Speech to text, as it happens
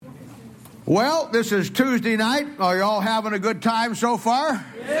Well, this is Tuesday night. Are you all having a good time so far?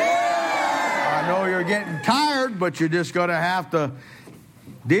 Yeah! I know you're getting tired, but you're just going to have to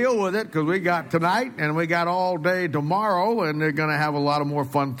deal with it because we got tonight and we got all day tomorrow, and they're going to have a lot of more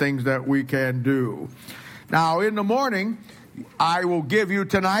fun things that we can do. Now, in the morning, I will give you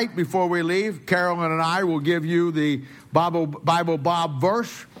tonight, before we leave, Carolyn and I will give you the Bible Bob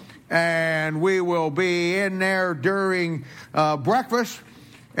verse, and we will be in there during breakfast.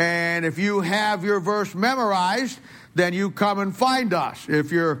 And if you have your verse memorized, then you come and find us.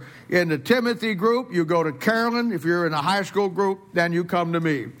 If you're in the Timothy group, you go to Carolyn. If you're in the high school group, then you come to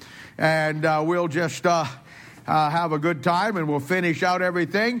me. And we'll just have a good time, and we'll finish out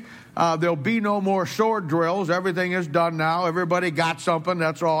everything. There'll be no more sword drills. Everything is done now. Everybody got something.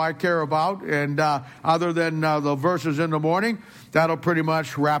 That's all I care about. And other than the verses in the morning, that'll pretty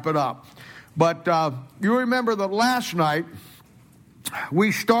much wrap it up. But you remember that last night,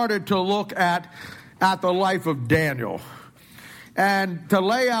 we started to look at the life of Daniel and to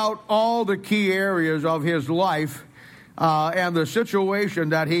lay out all the key areas of his life and the situation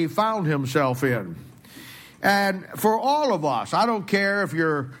that he found himself in. And for all of us, I don't care if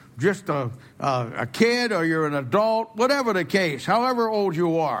you're just a kid or you're an adult, whatever the case, however old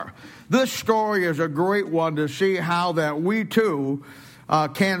you are, this story is a great one to see how that we too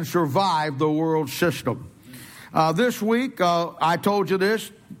can survive the world system. This week, I told you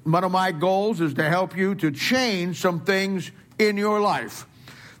this, one of my goals is to help you to change some things in your life.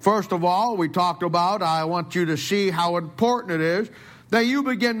 First of all, we talked about, I want you to see how important it is that you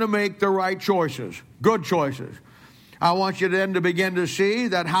begin to make the right choices, good choices. I want you then to begin to see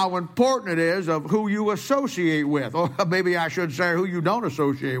that how important it is of who you associate with, or maybe I should say who you don't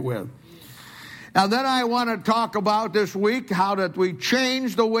associate with. And then I want to talk about this week how that we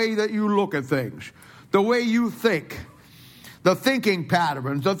change the way that you look at things. The way you think, the thinking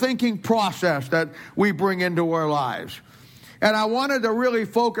patterns, the thinking process that we bring into our lives. And I wanted to really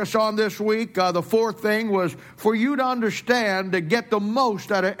focus on this week. The fourth thing was for you to understand to get the most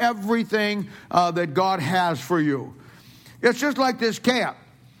out of everything that God has for you. It's just like this camp.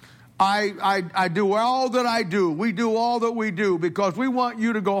 I do all that I do. We do all that we do because we want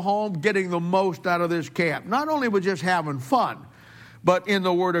you to go home getting the most out of this camp. Not only with just having fun, but in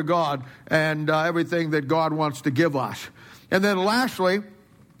the Word of God and everything that God wants to give us. And then lastly,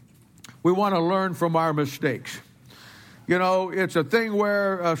 we want to learn from our mistakes. You know, it's a thing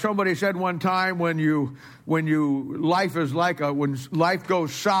where somebody said one time when life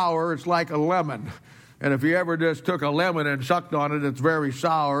goes sour, it's like a lemon. And if you ever just took a lemon and sucked on it, it's very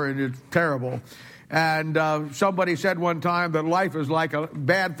sour and it's terrible. And somebody said one time that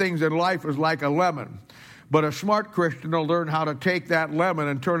bad things in life is like a lemon. But a smart Christian will learn how to take that lemon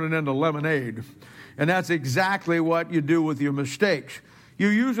and turn it into lemonade. And that's exactly what you do with your mistakes. You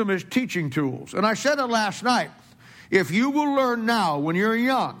use them as teaching tools. And I said it last night. If you will learn now, when you're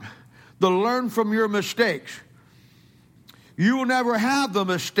young, to learn from your mistakes, you will never have the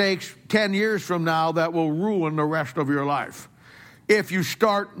mistakes 10 years from now that will ruin the rest of your life. If you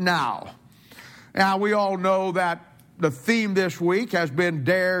start now. Now, we all know that the theme this week has been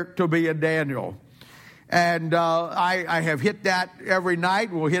Dare to be a Daniel. And I have hit that every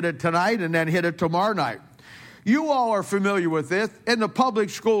night. We'll hit it tonight and then hit it tomorrow night. You all are familiar with this. In the public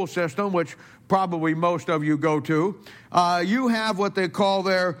school system, which probably most of you go to, you have what they call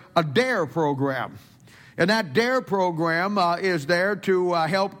a DARE program. And that DARE program is there to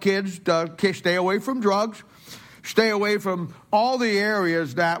help kids stay away from drugs, stay away from all the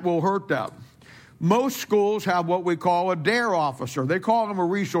areas that will hurt them. Most schools have what we call a DARE officer. They call him a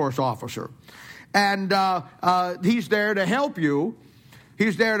resource officer. And he's there to help you.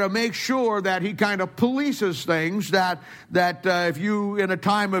 He's there to make sure that he kind of polices things, that if you, in a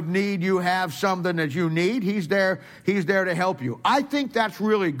time of need, you have something that you need, he's there to help you. I think that's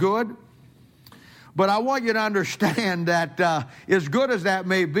really good. But I want you to understand that as good as that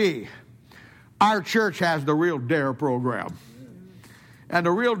may be, our church has the real DARE program. And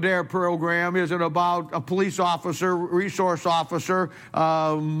the real DARE program isn't about a police officer, resource officer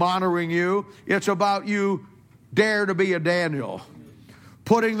monitoring you. It's about you dare to be a Daniel.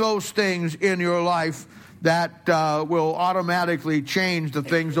 Putting those things in your life that will automatically change the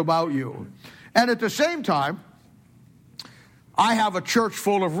things about you. And at the same time, I have a church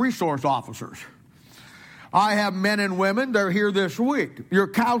full of resource officers. I have men and women, they're here this week, your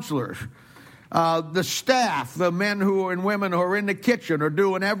counselors. The staff, the men and women who are in the kitchen are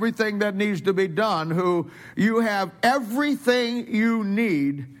doing everything that needs to be done, who you have everything you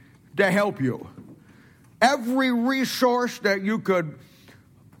need to help you. Every resource that you could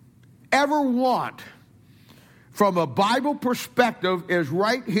ever want from a Bible perspective is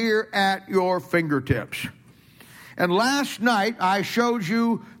right here at your fingertips. And last night I showed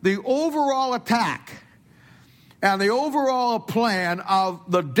you the overall attack and the overall plan of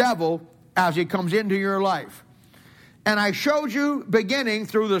the devil as he comes into your life. And I showed you beginning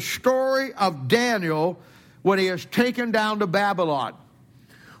through the story of Daniel when he is taken down to Babylon.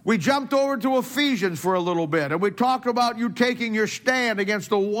 We jumped over to Ephesians for a little bit, and we talked about you taking your stand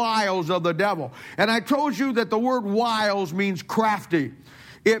against the wiles of the devil. And I told you that the word wiles means crafty.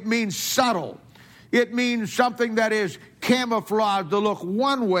 It means subtle. It means something that is camouflaged to look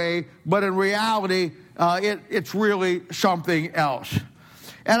one way, but in reality, it's really something else.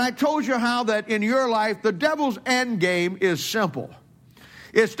 And I told you how that in your life, the devil's end game is simple.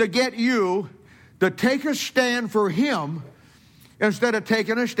 It's to get you to take a stand for him instead of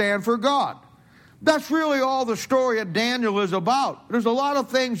taking a stand for God. That's really all the story of Daniel is about. There's a lot of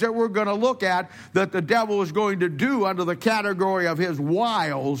things that we're going to look at that the devil is going to do under the category of his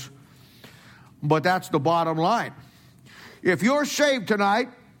wiles, but that's the bottom line. If you're saved tonight,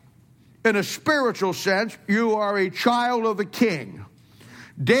 in a spiritual sense, you are a child of the king.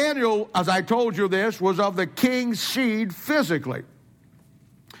 Daniel, as I told you this, was of the king's seed physically.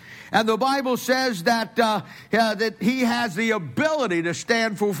 And the Bible says that he has the ability to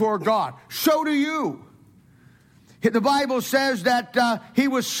stand before God. So do you. The Bible says that he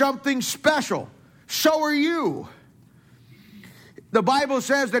was something special. So are you. The Bible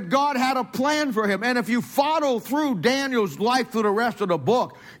says that God had a plan for him. And if you follow through Daniel's life through the rest of the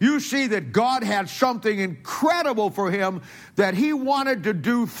book, you see that God had something incredible for him that he wanted to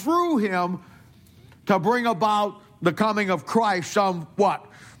do through him to bring about the coming of Christ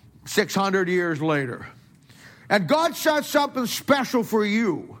 600 years later. And God said something special for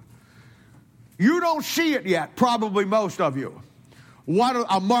you. You don't see it yet, probably most of you.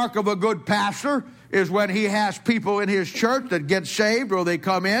 A mark of a good pastor is when he has people in his church that get saved or they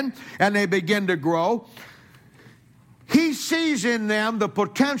come in and they begin to grow. He sees in them the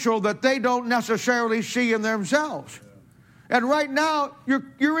potential that they don't necessarily see in themselves. And right now,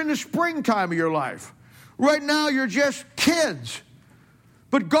 you're in the springtime of your life. Right now, you're just kids.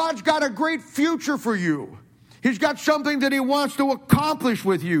 But God's got a great future for you. He's got something that he wants to accomplish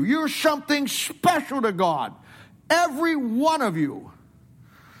with you. You're something special to God. Every one of you.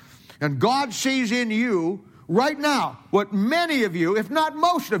 And God sees in you right now what many of you, if not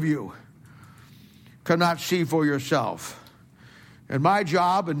most of you, cannot see for yourself. And my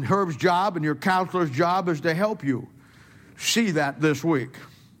job and Herb's job and your counselor's job is to help you see that this week.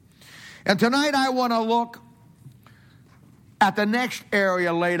 And tonight I want to look at the next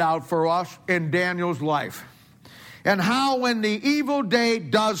area laid out for us in Daniel's life. And how when the evil day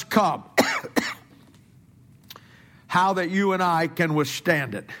does come, how that you and I can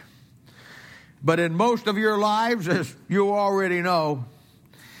withstand it. But in most of your lives, as you already know,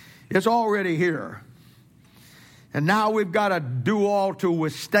 it's already here. And now we've got to do all to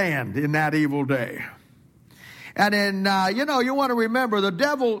withstand in that evil day. And then, you want to remember, the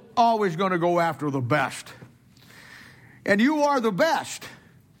devil always going to go after the best. And you are the best.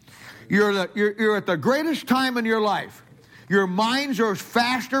 You're at the greatest time in your life. Your minds are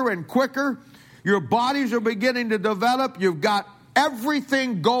faster and quicker. Your bodies are beginning to develop. You've got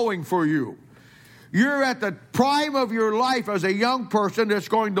everything going for you. You're at the prime of your life as a young person that's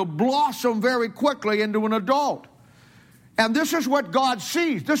going to blossom very quickly into an adult. And this is what God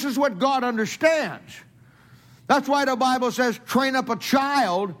sees. This is what God understands. That's why the Bible says, train up a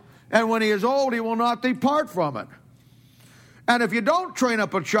child, and when he is old, he will not depart from it. And if you don't train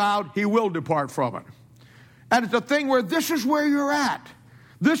up a child, he will depart from it. And it's a thing where this is where you're at.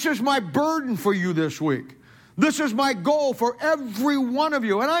 This is my burden for you this week. This is my goal for every one of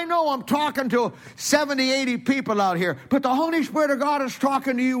you. And I know I'm talking to 70, 80 people out here, but the Holy Spirit of God is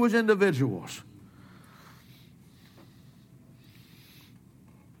talking to you as individuals.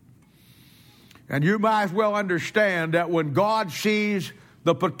 And you might as well understand that when God sees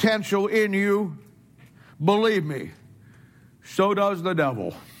the potential in you, believe me, so does the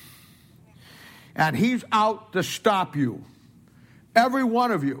devil. And he's out to stop you. Every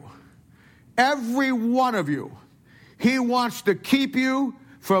one of you. Every one of you. He wants to keep you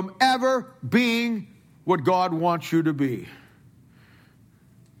from ever being what God wants you to be.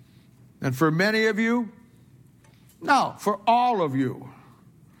 And for many of you, no, for all of you,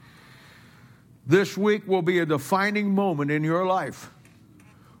 this week will be a defining moment in your life,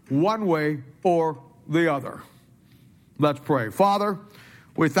 one way or the other. Let's pray. Father,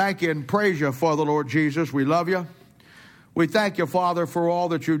 we thank you and praise you for the Lord Jesus. We love you. We thank you, Father, for all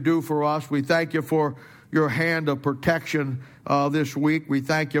that you do for us. We thank you for your hand of protection this week. We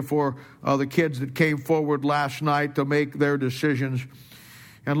thank you for the kids that came forward last night to make their decisions.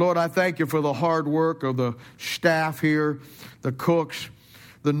 And Lord, I thank you for the hard work of the staff here, the cooks,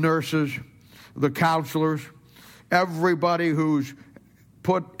 the nurses, the counselors, everybody who's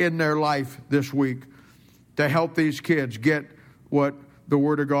put in their life this week to help these kids get what the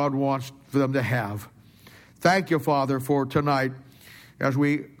Word of God wants for them to have. Thank you, Father, for tonight as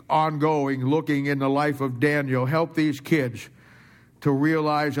we ongoing looking in the life of Daniel. Help these kids to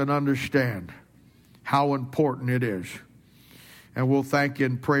realize and understand how important it is. And we'll thank you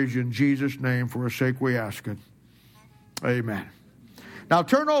and praise you in Jesus' name. For his sake we ask it. Amen. Now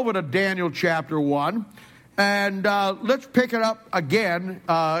turn over to Daniel chapter 1. And let's pick it up again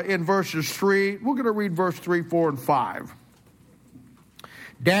in verses 3. We're going to read verse 3, 4, and 5.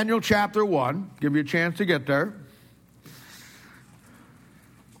 Daniel chapter 1. Give you a chance to get there.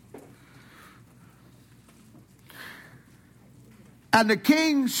 And the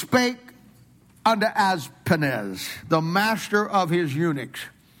king spake unto Aspenaz, the master of his eunuchs,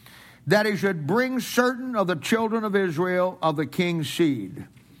 that he should bring certain of the children of Israel of the king's seed,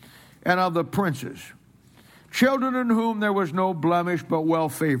 and of the princes, children in whom there was no blemish, but well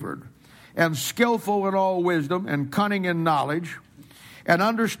favored, and skillful in all wisdom, and cunning in knowledge, and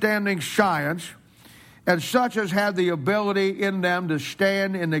understanding science, and such as had the ability in them to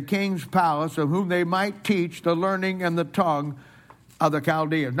stand in the king's palace, of whom they might teach the learning and the tongue of the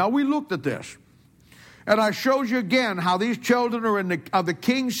Chaldeans. Now we looked at this, and I showed you again how these children are of the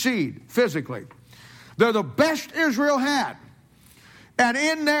king's seed physically. They're the best Israel had. And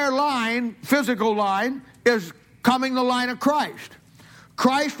in their line, physical line, is coming the line of Christ.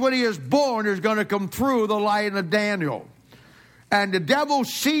 Christ, when he is born, is going to come through the line of Daniel. And the devil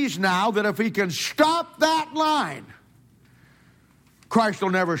sees now that if he can stop that line, Christ will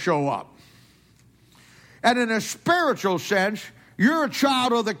never show up. And in a spiritual sense, you're a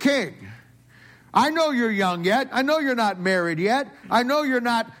child of the king. I know you're young yet. I know you're not married yet. I know you're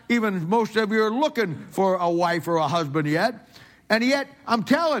not even, most of you are looking for a wife or a husband yet. And yet, I'm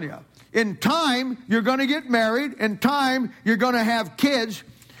telling you, in time, you're going to get married. In time, you're going to have kids.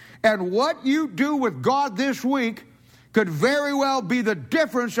 And what you do with God this week could very well be the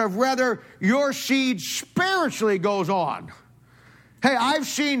difference of whether your seed spiritually goes on. Hey, I've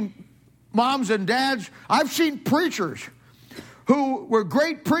seen moms and dads, I've seen preachers who were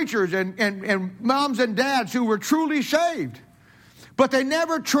great preachers and moms and dads who were truly saved. But they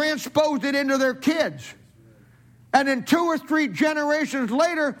never transposed it into their kids. And then 2 or 3 generations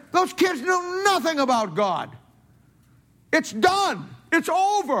later, those kids knew nothing about God. It's done. It's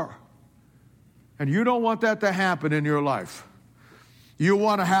over. And you don't want that to happen in your life. You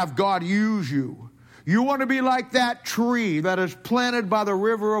want to have God use you. You want to be like that tree that is planted by the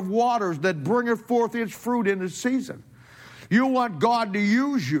river of waters that bringeth forth its fruit in its season. You want God to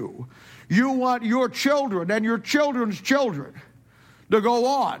use you. You want your children and your children's children to go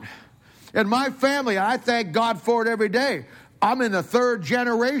on. In my family, I thank God for it every day. I'm in the 3rd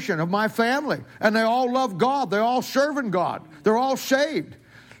generation of my family, and they all love God. They're all serving God. They're all saved.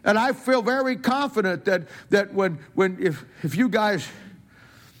 And I feel very confident that when if you guys,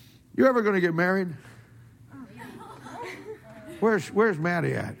 you're ever going to get married? Where's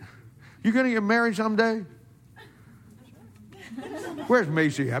Maddie at? You going to get married someday? Where's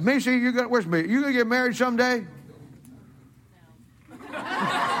Macy at? Macy, where's Macy? You going to get married someday?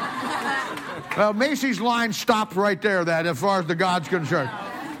 Well, Macy's line stopped right there, that as far as the God's concerned.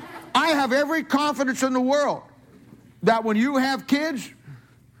 I have every confidence in the world that when you have kids,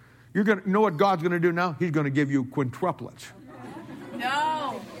 you're going to know what God's going to do now? He's going to give you quintuplets.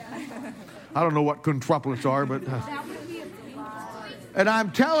 No. I don't know what quintuplets are, but... and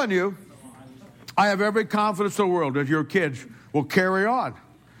I'm telling you, I have every confidence in the world that your kids will carry on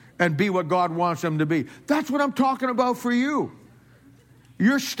and be what God wants them to be. That's what I'm talking about for you.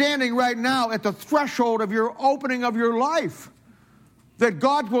 You're standing right now at the threshold of your opening of your life. That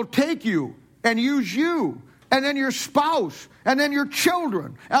God will take you and use you, and then your spouse, and then your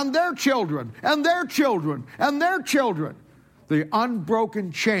children, and their children, and their children, and their children. The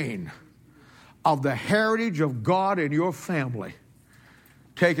unbroken chain of the heritage of God in your family,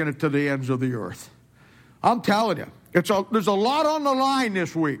 taking it to the ends of the earth. I'm telling you, there's a lot on the line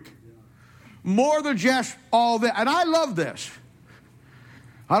this week. More than just all that. And I love this.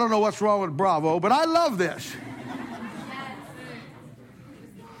 I don't know what's wrong with Bravo, but I love this.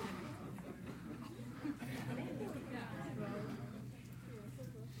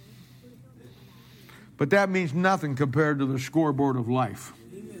 But that means nothing compared to the scoreboard of life.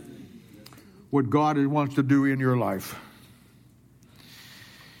 What God wants to do in your life.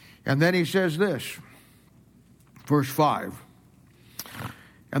 And then he says this. Verse 5.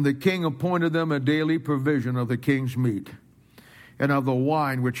 And the king appointed them a daily provision of the king's meat and of the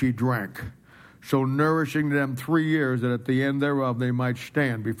wine which he drank, so nourishing them 3 years, that at the end thereof they might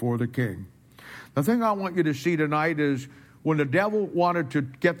stand before the king. The thing I want you to see tonight is when the devil wanted to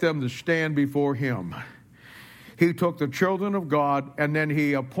get them to stand before him, he took the children of God and then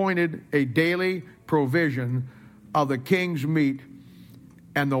he appointed a daily provision of the king's meat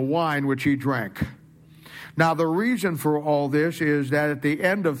and the wine which he drank. Now, the reason for all this is that at the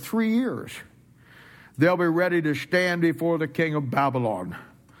end of 3 years, they'll be ready to stand before the king of Babylon.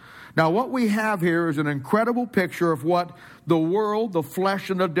 Now, what we have here is an incredible picture of what the world, the flesh,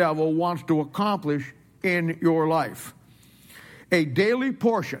 and the devil wants to accomplish in your life. A daily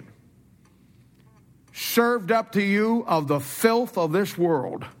portion served up to you of the filth of this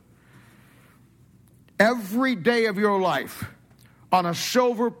world. Every day of your life on a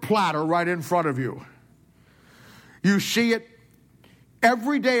silver platter right in front of you. You see it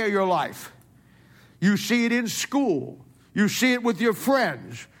every day of your life. You see it in school. You see it with your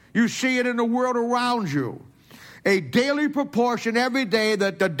friends. You see it in the world around you. A daily proportion every day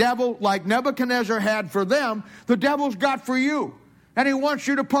that the devil, like Nebuchadnezzar had for them, the devil's got for you. And he wants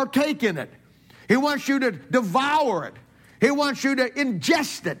you to partake in it. He wants you to devour it. He wants you to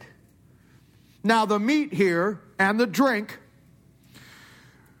ingest it. Now, the meat here and the drink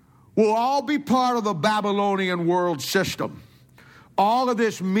will all be part of the Babylonian world system. All of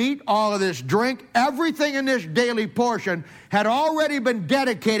this meat, all of this drink, everything in this daily portion had already been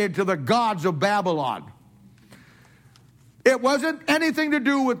dedicated to the gods of Babylon. It wasn't anything to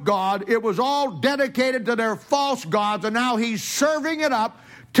do with God. It was all dedicated to their false gods, and now he's serving it up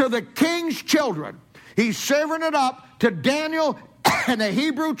to the king's children. He's serving it up to Daniel and the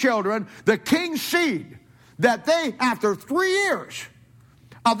Hebrew children, the king's seed, that they, after 3 years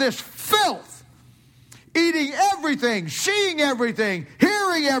of this filth, eating everything, seeing everything,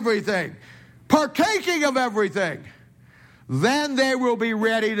 hearing everything, partaking of everything, then they will be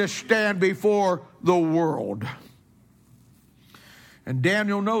ready to stand before the world. And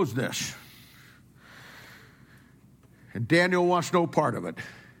Daniel knows this. And Daniel wants no part of it.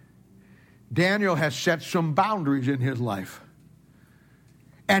 Daniel has set some boundaries in his life.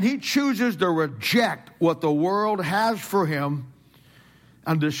 And he chooses to reject what the world has for him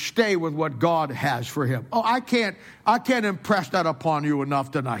and to stay with what God has for him. Oh, I can't impress that upon you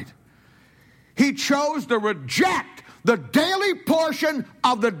enough tonight. He chose to reject the daily portion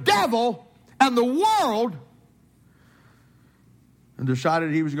of the devil and the world and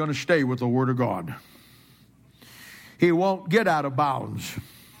decided he was going to stay with the Word of God. He won't get out of bounds.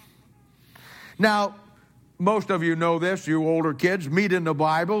 Now, most of you know this, you older kids. Meat in the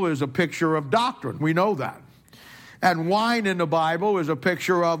Bible is a picture of doctrine. We know that. And wine in the Bible is a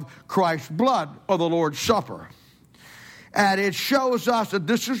picture of Christ's blood or the Lord's Supper. And it shows us that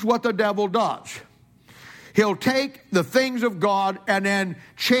this is what the devil does. He'll take the things of God and then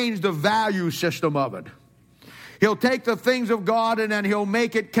change the value system of it. He'll take the things of God and then he'll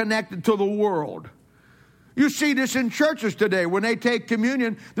make it connected to the world. You see this in churches today. When they take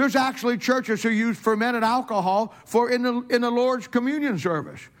communion, there's actually churches who use fermented alcohol in the Lord's communion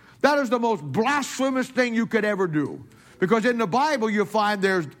service. That is the most blasphemous thing you could ever do. Because in the Bible you find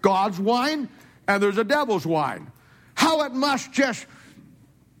there's God's wine and there's a devil's wine. How it must just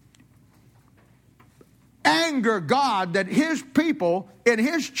anger God that his people in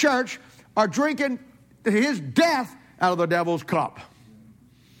his church are drinking his death out of the devil's cup.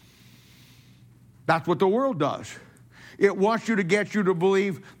 That's what the world does. It wants you to get you to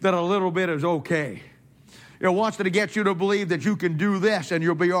believe that a little bit is okay. It wants to get you to believe that you can do this and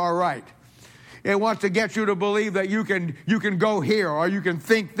you'll be all right. It wants to get you to believe that you can go here, or you can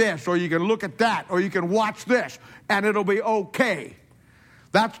think this, or you can look at that, or you can watch this, and it'll be okay.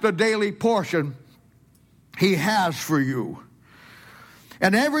 That's the daily portion he has for you.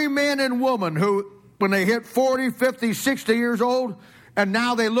 And every man and woman who, when they hit 40, 50, 60 years old, and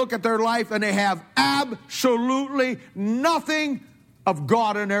now they look at their life and they have absolutely nothing of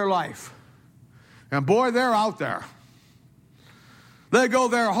God in their life. And boy, they're out there. They go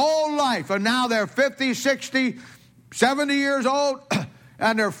their whole life, and now they're 50, 60, 70 years old,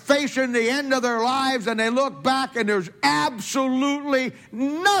 and they're facing the end of their lives, and they look back, and there's absolutely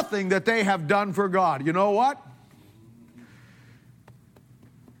nothing that they have done for God. You know what?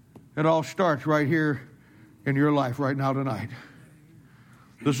 It all starts right here in your life right now tonight.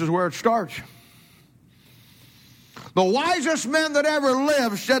 This is where it starts. The wisest men that ever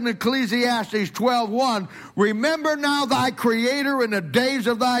lived said in Ecclesiastes 12:1, remember now thy Creator in the days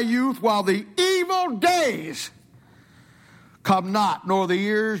of thy youth, while the evil days come not, nor the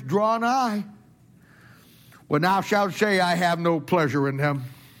years draw nigh. when thou shalt say, I have no pleasure in them.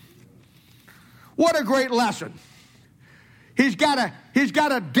 What a great lesson. He's got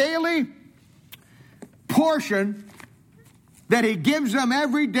a daily portion that he gives them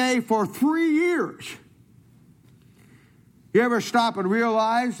every day for 3 years. You ever stop and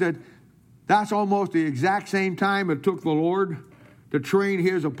realize that that's almost the exact same time it took the Lord to train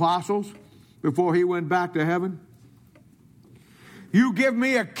his apostles before he went back to heaven? You give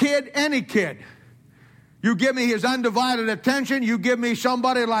me a kid, any kid. You give me his undivided attention. You give me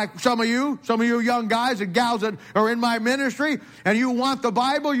somebody like some of you young guys and gals that are in my ministry, and you want the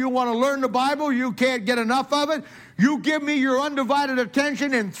Bible, you want to learn the Bible, you can't get enough of it. You give me your undivided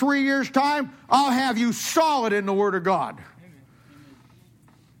attention, in 3 years' time, I'll have you solid in the Word of God.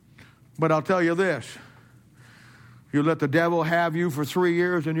 But I'll tell you this, you let the devil have you for 3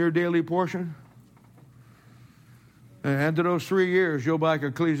 years in your daily portion, and into those 3 years, you'll, like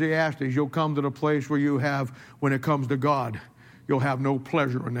Ecclesiastes, you'll come to the place where you have, when it comes to God, you'll have no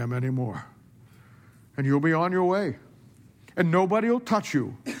pleasure in them anymore. And you'll be on your way. And nobody will touch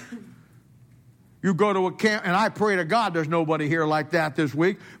you. You go to a camp, and I pray to God there's nobody here like that this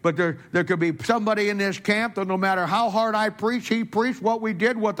week, but there could be somebody in this camp that no matter how hard I preach, he preached, what we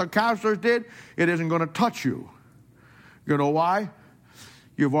did, what the counselors did, it isn't going to touch you. You know why?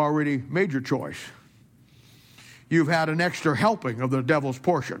 You've already made your choice. You've had an extra helping of the devil's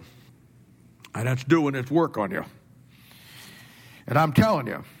portion. And that's doing its work on you. And I'm telling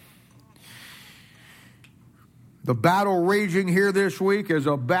you, the battle raging here this week is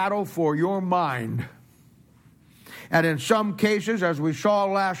a battle for your mind. And in some cases, as we saw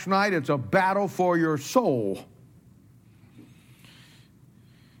last night, it's a battle for your soul.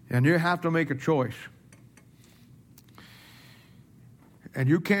 And you have to make a choice. And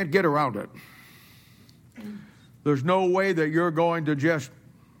you can't get around it. There's no way that you're going to just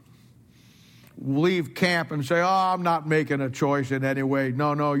leave camp and say, I'm not making a choice in any way.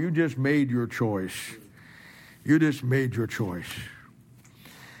 No, you just made your choice. You just made your choice.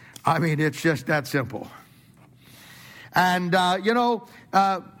 I mean, it's just that simple. And,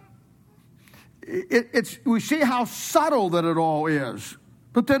 we see how subtle that it all is.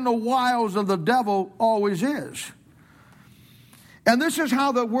 But then the wiles of the devil always is. And this is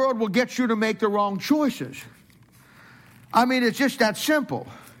how the world will get you to make the wrong choices. I mean, it's just that simple.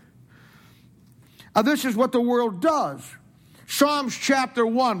 This is what the world does. Psalms chapter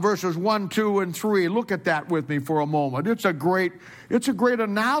 1, verses 1, 2, and 3. Look at that with me for a moment. It's a great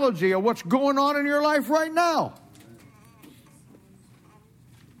analogy of what's going on in your life right now.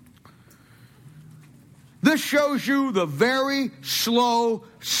 This shows you the very slow,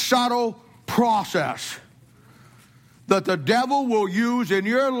 subtle process that the devil will use in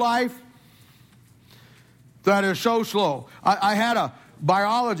your life that is so slow. I had a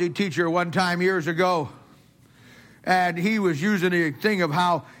biology teacher one time years ago, and he was using the thing of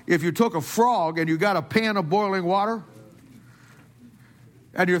how if you took a frog and you got a pan of boiling water,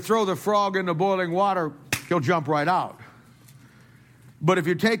 and you throw the frog in the boiling water, he'll jump right out. But if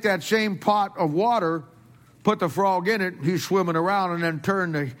you take that same pot of water, put the frog in it, he's swimming around, and then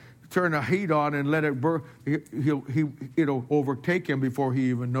turn the heat on and let it burn, it'll overtake him before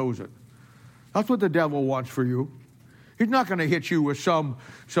he even knows it. That's what the devil wants for you. He's not going to hit you with some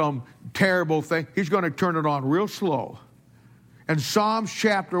terrible thing. He's going to turn it on real slow. And Psalms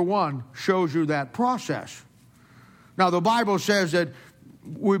chapter 1 shows you that process. Now, the Bible says that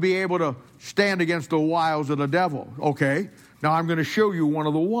we'll be able to stand against the wiles of the devil. Okay, now I'm going to show you one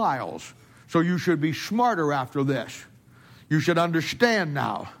of the wiles. So you should be smarter after this. You should understand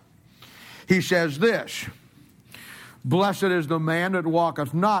now. He says this, blessed is the man that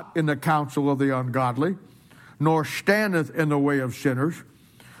walketh not in the counsel of the ungodly, nor standeth in the way of sinners,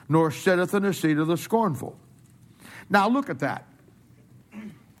 nor sitteth in the seat of the scornful. Now look at that.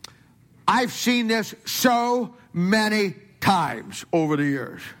 I've seen this so many times over the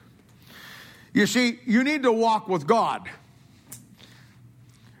years. You see, you need to walk with God.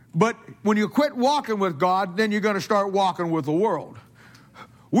 But when you quit walking with God, then you're going to start walking with the world.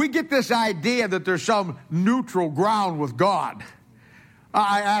 We get this idea that there's some neutral ground with God.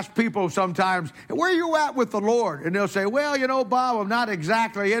 I ask people sometimes, where are you at with the Lord? And they'll say, well, Bob, I'm not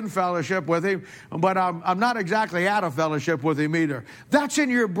exactly in fellowship with him, but I'm not exactly out of fellowship with him either. That's in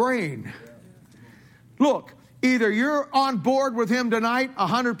your brain. Look, either you're on board with him tonight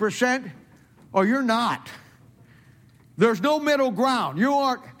 100% or you're not. There's no middle ground. You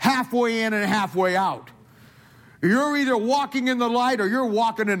aren't halfway in and halfway out. You're either walking in the light or you're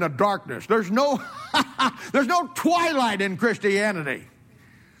walking in the darkness. There's no twilight in Christianity.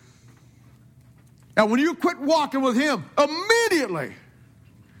 And when you quit walking with him, immediately,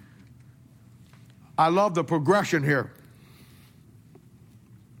 I love the progression here.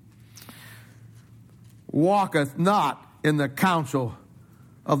 Walketh not in the counsel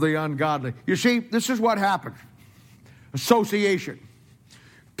of the ungodly. You see, this is what happens. Association.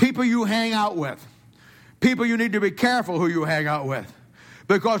 People you hang out with. People you need to be careful who you hang out with.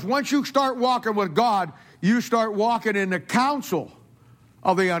 Because once you start walking with God, you start walking in the counsel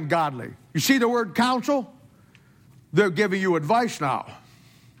of the ungodly. You see the word counsel? They're giving you advice now.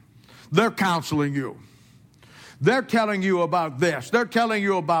 They're counseling you. They're telling you about this. They're telling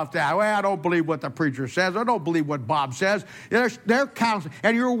you about that. Well, I don't believe what the preacher says. I don't believe what Bob says. They're counseling,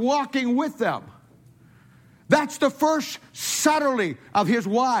 and you're walking with them. That's the first subtlety of his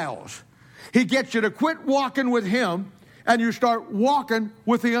wiles. He gets you to quit walking with him, and you start walking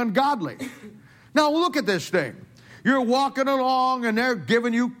with the ungodly. Now look at this thing. You're walking along, and they're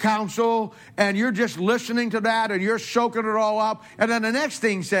giving you counsel, and you're just listening to that, and you're soaking it all up. And then the next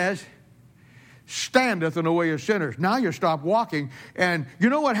thing says, standeth in the way of sinners. Now you stop walking, and you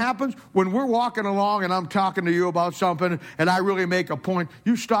know what happens? When we're walking along and I'm talking to you about something and I really make a point,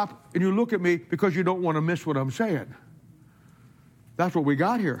 you stop and you look at me because you don't want to miss what I'm saying. That's what we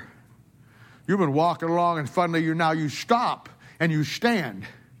got here. You've been walking along, and finally you stop and you stand.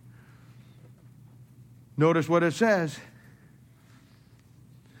 Notice what it says.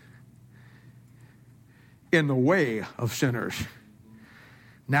 In the way of sinners.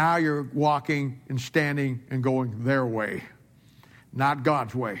 Now you're walking and standing and going their way, not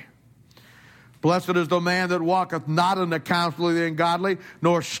God's way. Blessed is the man that walketh not in the counsel of the ungodly,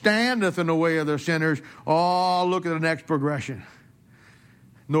 nor standeth in the way of the sinners. Oh, look at the next progression.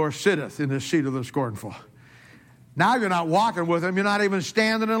 Nor sitteth in the seat of the scornful. Now you're not walking with them. You're not even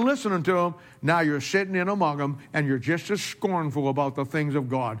standing and listening to them. Now you're sitting in among them, and you're just as scornful about the things of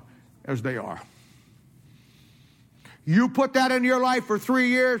God as they are. You put that in your life for 3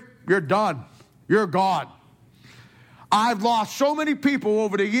 years, you're done. You're gone. I've lost so many people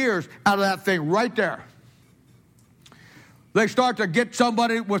over the years out of that thing right there. They start to get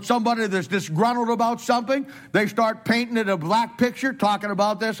somebody that's disgruntled about something. They start painting it a black picture, talking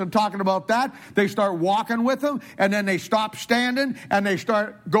about this and talking about that. They start walking with them, and then they stop standing, and they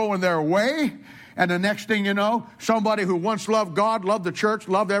start going their way. And the next thing you know, somebody who once loved God, loved the church,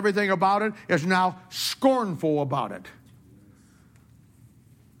 loved everything about it, is now scornful about it.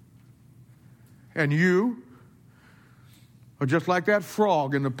 And you are just like that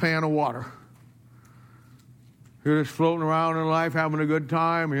frog in the pan of water. You're just floating around in life, having a good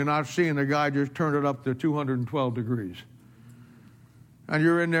time, and you're not seeing the guy just turn it up to 212 degrees. And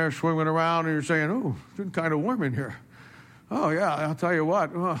you're in there swimming around, and you're saying, oh, it's getting kind of warm in here. Oh, yeah, I'll tell you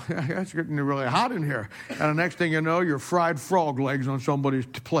what. Well, it's getting really hot in here. And the next thing you know, you're fried frog legs on somebody's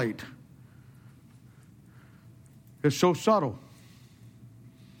plate. It's so subtle.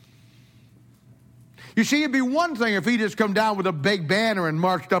 You see, it'd be one thing if he just come down with a big banner and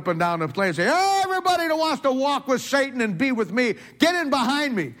marched up and down the place and say, oh, everybody that wants to walk with Satan and be with me, get in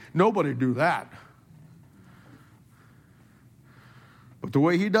behind me. Nobody do that. But the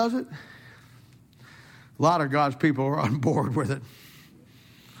way he does it, a lot of God's people are on board with it.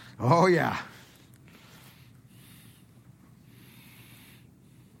 Oh, yeah.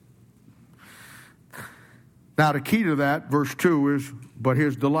 Now, the key to that, verse 2 is, but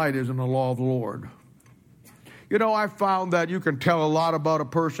his delight is in the law of the Lord. You know, I found that you can tell a lot about a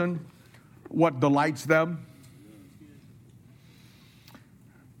person, what delights them.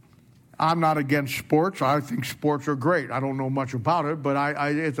 I'm not against sports. I think sports are great. I don't know much about it, but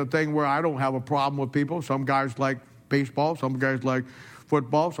it's a thing where I don't have a problem with people. Some guys like baseball. Some guys like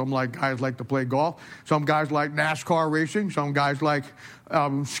football. Some guys like to play golf. Some guys like NASCAR racing. Some guys like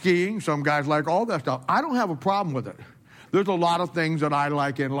skiing. Some guys like all that stuff. I don't have a problem with it. There's a lot of things that I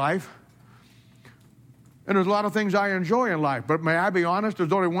like in life. And there's a lot of things I enjoy in life. But may I be honest,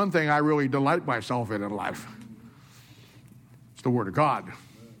 there's only one thing I really delight myself in life. It's the Word of God.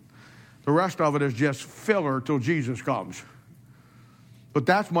 The rest of it is just filler till Jesus comes. But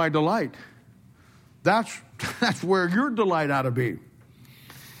that's my delight. That's where your delight ought to be.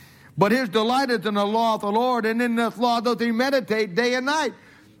 But his delight is in the law of the Lord, and in this law doth he meditate day and night.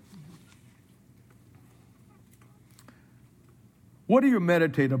 What do you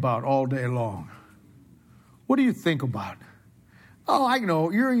meditate about all day long? What do you think about? Oh, I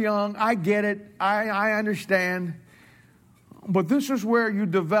know, you're young, I get it, I understand. But this is where you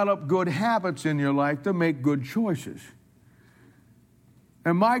develop good habits in your life to make good choices.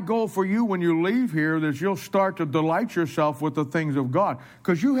 And my goal for you when you leave here is you'll start to delight yourself with the things of God.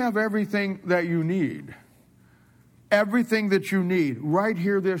 Because you have everything that you need. Everything that you need right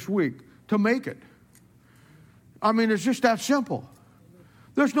here this week to make it. I mean, it's just that simple.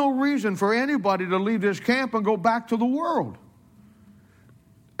 There's no reason for anybody to leave this camp and go back to the world.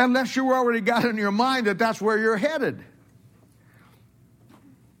 Unless you already got in your mind that that's where you're headed.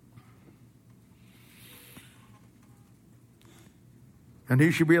 And he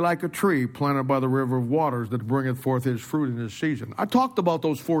should be like a tree planted by the river of waters that bringeth forth his fruit in his season. I talked about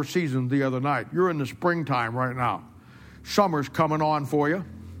those 4 seasons the other night. You're in the springtime right now. Summer's coming on for you.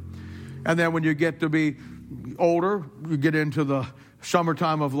 And then when you get to be older, you get into the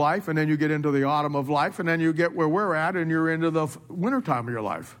summertime of life, and then you get into the autumn of life, and then you get where we're at, and you're into the wintertime of your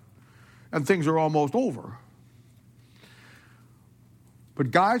life. And things are almost over.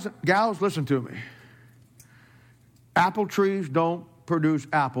 But guys, gals, listen to me. Apple trees don't produce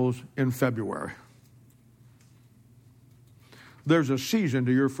apples in February. There's a season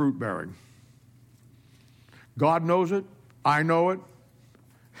to your fruit bearing. God knows it, I know it,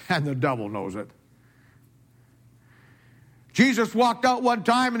 and the devil knows it. Jesus walked out one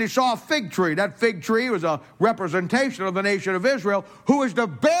time and he saw a fig tree. That fig tree was a representation of the nation of Israel, who is to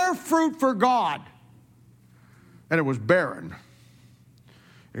bear fruit for God. And it was barren.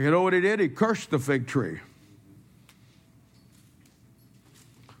 And you know what he did? He cursed the fig tree.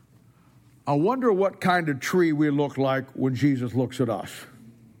 I wonder what kind of tree we look like when Jesus looks at us.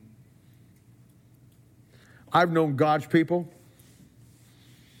 I've known God's people.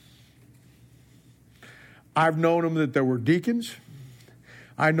 I've known them that they were deacons.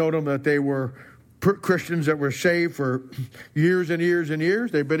 I know them that they were Christians that were saved for years and years and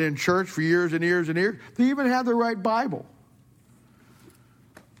years. They've been in church for years and years and years. They even had the right Bible.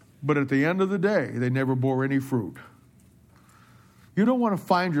 But at the end of the day, they never bore any fruit. You don't want to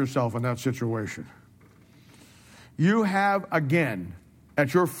find yourself in that situation. You have, again,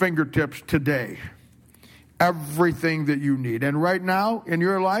 at your fingertips today, everything that you need. And right now, in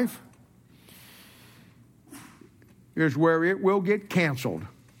your life, is where it will get canceled.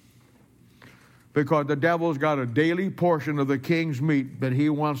 Because the devil's got a daily portion of the king's meat that he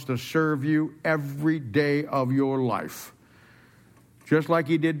wants to serve you every day of your life. Just like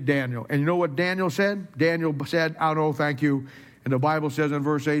he did Daniel. And you know what Daniel said? Daniel said, "Oh, no, thank you." And the Bible says in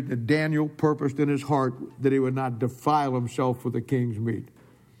verse 8 that Daniel purposed in his heart that he would not defile himself with the king's meat.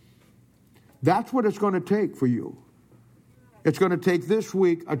 That's what it's going to take for you. It's going to take this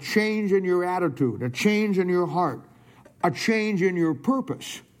week a change in your attitude, a change in your heart, a change in your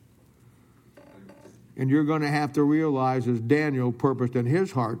purpose. And you're going to have to realize, as Daniel purposed in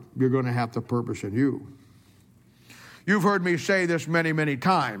his heart, you're going to have to purpose in you. You've heard me say this many, many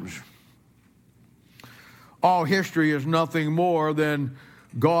times. All history is nothing more than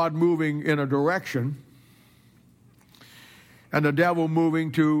God moving in a direction and the devil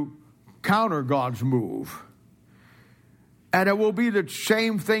moving to counter God's move. And it will be the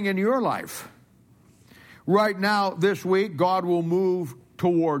same thing in your life. Right now, this week, God will move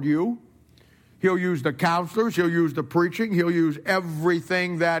toward you. He'll use the counselors. He'll use the preaching. He'll use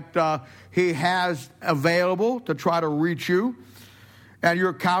everything that he has available to try to reach you. And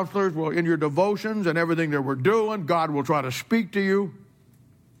your counselors will, in your devotions and everything that we're doing, God will try to speak to you.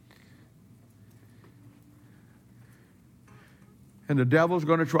 And the devil's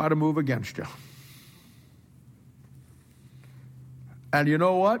going to try to move against you. And you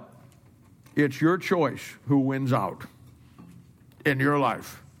know what? It's your choice who wins out in your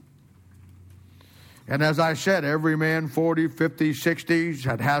life. And as I said, every man 40, 50, 60s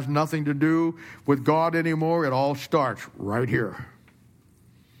that has nothing to do with God anymore, it all starts right here.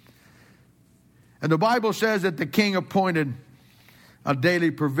 And the Bible says that the king appointed a daily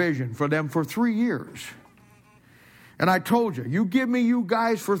provision for them for 3 years. And I told you, you give me you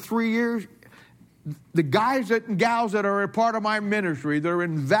guys for 3 years, the guys and gals that are a part of my ministry, they're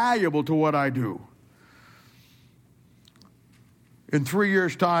invaluable to what I do. In 3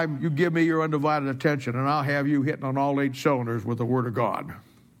 years' time, you give me your undivided attention, and I'll have you hitting on all 8 cylinders with the Word of God.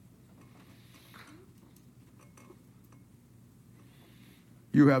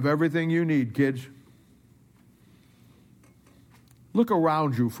 You have everything you need, kids. Look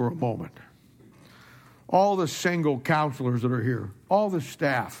around you for a moment. All the single counselors that are here, all the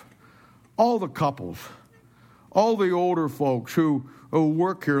staff, all the couples, all the older folks who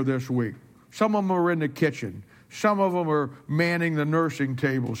work here this week. Some of them are in the kitchen. Some of them are manning the nursing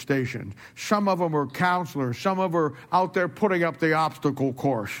table station. Some of them are counselors. Some of them are out there putting up the obstacle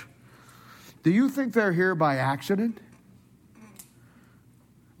course. Do you think they're here by accident?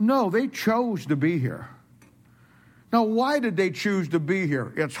 No, they chose to be here. Now, why did they choose to be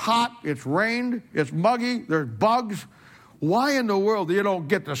here? It's hot, it's rained, it's muggy, there's bugs. Why in the world you don't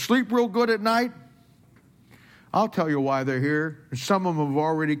get to sleep real good at night? I'll tell you why they're here. Some of them have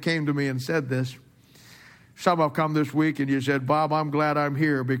already came to me and said this. Some have come this week and you said, Bob, I'm glad I'm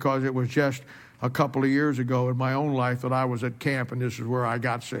here because it was just a couple of years ago in my own life that I was at camp and this is where I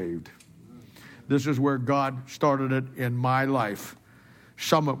got saved. This is where God started it in my life.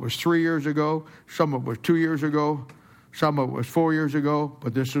 Some of it was 3 years ago. Some of it was 2 years ago. Some of it was 4 years ago.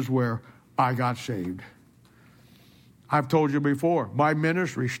 But this is where I got saved. I've told you before, my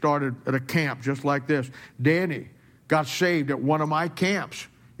ministry started at a camp just like this. Danny got saved at one of my camps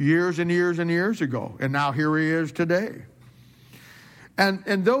years and years and years ago. And now here he is today.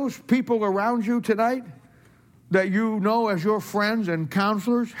 And those people around you tonight that you know as your friends and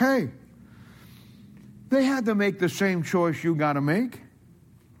counselors, hey, they had to make the same choice you got to make.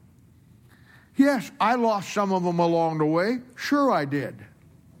 Yes, I lost some of them along the way. Sure I did.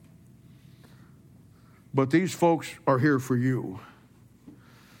 But these folks are here for you.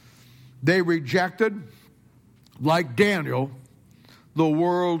 They rejected, like Daniel, the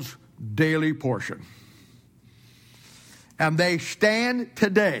world's daily portion. And they stand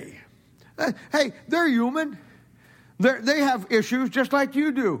today. Hey, they're human. They have issues just like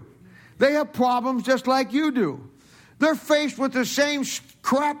you do. They have problems just like you do. They're faced with the same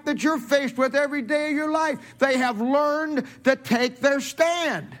crap that you're faced with every day of your life. They have learned to take their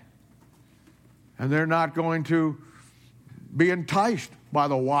stand. And they're not going to be enticed by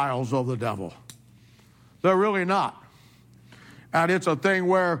the wiles of the devil. They're really not. And it's a thing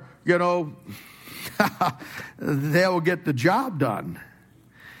where, you know, they'll get the job done.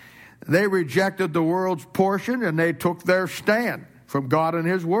 They rejected the world's portion and they took their stand from God and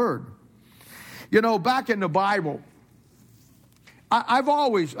His Word. You know, back in the Bible,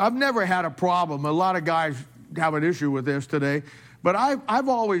 I've never had a problem. A lot of guys have an issue with this today, but I've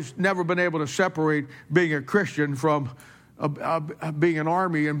always never been able to separate being a Christian from being an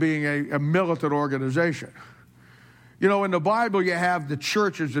army and being a militant organization. You know, in the Bible, you have the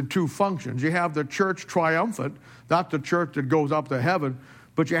churches in two functions. You have the church triumphant, not the church that goes up to heaven,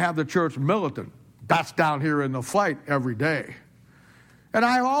 but you have the church militant. That's down here in the fight every day. And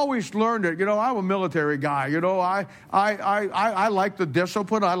I always learned it. You know, I'm a military guy. You know, I like the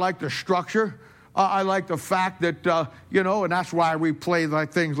discipline. I like the structure. I like the fact that, you know, and that's why we played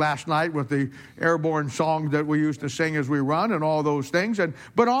like things last night with the airborne song that we used to sing as we run and all those things.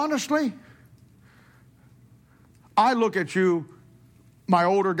 But honestly, I look at you, my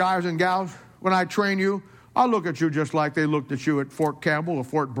older guys and gals, when I train you, I look at you just like they looked at you at Fort Campbell or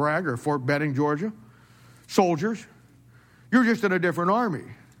Fort Bragg or Fort Benning, Georgia. Soldiers. You're just in a different army.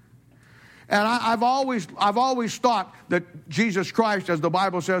 And I've always thought that Jesus Christ, as the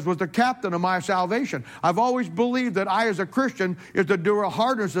Bible says, was the captain of my salvation. I've always believed that I, as a Christian, is the due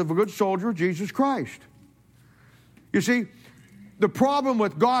hardness of a good soldier, Jesus Christ. You see, the problem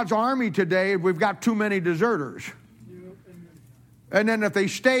with God's army today, we've got too many deserters. And then if they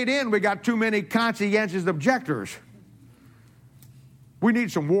stayed in, we got too many conscientious objectors. We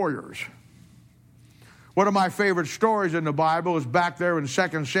need some warriors. One of my favorite stories in the Bible is back there in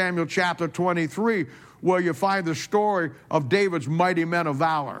 2 Samuel chapter 23, where you find the story of David's mighty men of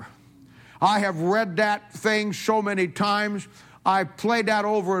valor. I have read that thing so many times. I've played that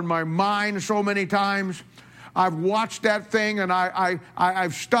over in my mind so many times. I've watched that thing and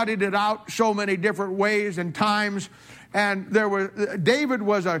I've studied it out so many different ways and times. And David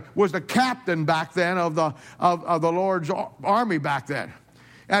was the captain back then of the Lord's army back then.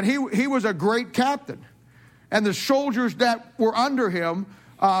 And he was a great captain. And the soldiers that were under him,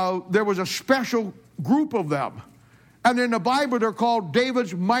 there was a special group of them. And in the Bible, they're called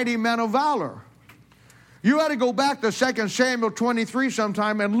David's mighty men of valor. You had to go back to 2 Samuel 23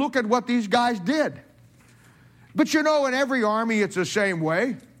 sometime and look at what these guys did. But you know, in every army, it's the same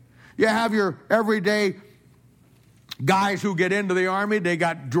way. You have your everyday guys who get into the army. They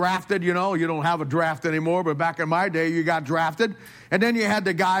got drafted, you know. You don't have a draft anymore, but back in my day, you got drafted. And then you had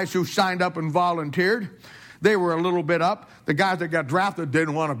the guys who signed up and volunteered. They were a little bit up. The guys that got drafted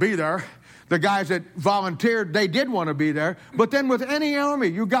didn't want to be there. The guys that volunteered, they did want to be there. But then with any army,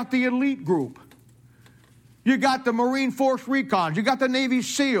 you got the elite group. You got the Marine Force Recons. You got the Navy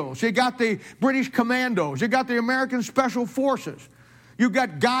SEALs. You got the British Commandos. You got the American Special Forces. You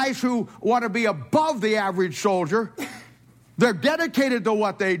got guys who want to be above the average soldier. They're dedicated to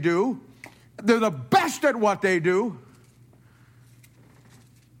what they do. They're the best at what they do.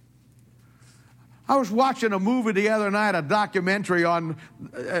 I was watching a movie the other night, a documentary on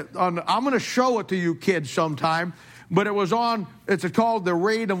I'm going to show it to you kids sometime, but it's called The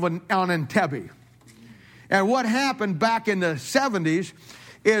Raid on Entebbe. And what happened back in the 70s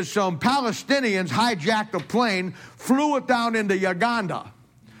is some Palestinians hijacked a plane, flew it down into Uganda,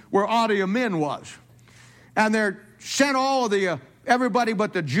 where Idi Amin was. And they sent all of the everybody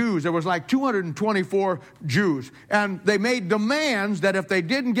but the Jews. There was like 224 Jews. And they made demands that if they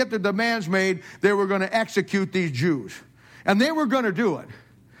didn't get the demands made, they were going to execute these Jews. And they were going to do it.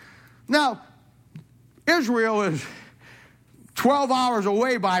 Now, Israel is 12 hours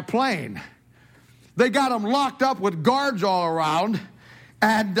away by plane. They got them locked up with guards all around.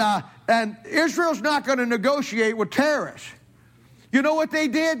 And Israel's not going to negotiate with terrorists. You know what they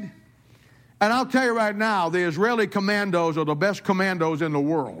did? And I'll tell you right now, the Israeli commandos are the best commandos in the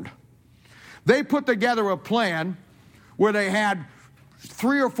world. They put together a plan where they had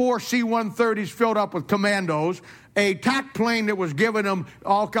 3 or 4 C-130s filled up with commandos, a attack plane that was giving them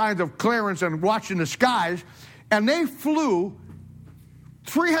all kinds of clearance and watching the skies, and they flew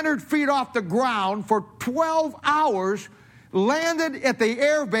 300 feet off the ground for 12 hours, landed at the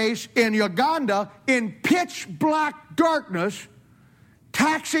air base in Uganda in pitch black darkness,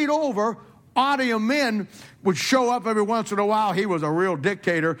 taxied over. Idi Amin would show up every once in a while. He was a real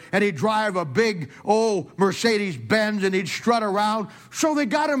dictator, and he'd drive a big old Mercedes-Benz, and he'd strut around. So they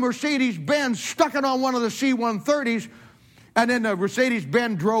got a Mercedes-Benz, stuck it on one of the C-130s, and then the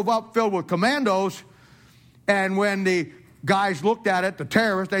Mercedes-Benz drove up filled with commandos, and when the guys looked at it, the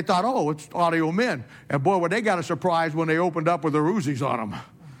terrorists, they thought, oh, it's Idi Amin. And boy, well, they got a surprise when they opened up with their Uzis on them.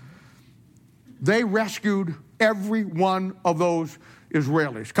 They rescued every one of those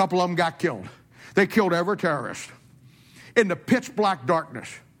Israelis. A couple of them got killed. They killed every terrorist in the pitch black darkness.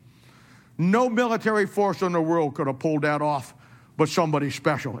 No military force in the world could have pulled that off but somebody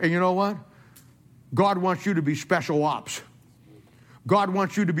special. And you know what? God wants you to be special ops. God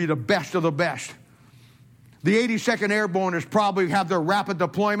wants you to be the best of the best. The 82nd Airborne is probably have their rapid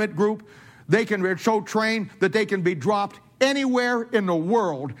deployment group. They're so trained that they can be dropped anywhere in the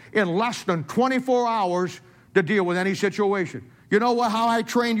world in less than 24 hours to deal with any situation. You know what? How I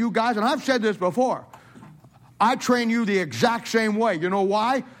train you guys, and I've said this before. I train you the exact same way. You know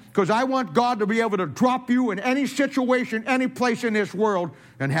why? Because I want God to be able to drop you in any situation, any place in this world,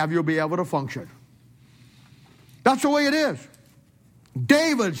 and have you be able to function. That's the way it is.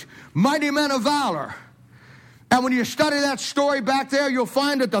 David's mighty men of valor. And when you study that story back there, you'll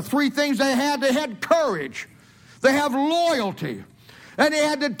find that the 3 things they had courage, they have loyalty, and they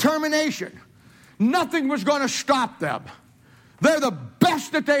had determination. Nothing was going to stop them. They're the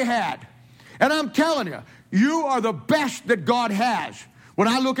best that they had. And I'm telling you, you are the best that God has. When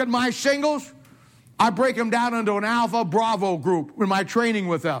I look at my singles, I break them down into an Alpha Bravo group in my training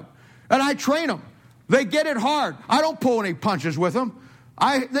with them. And I train them. They get it hard. I don't pull any punches with them.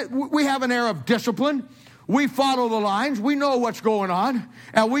 We have an air of discipline. We follow the lines. We know what's going on.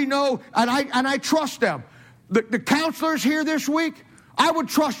 And we know, and I trust them. The counselors here this week, I would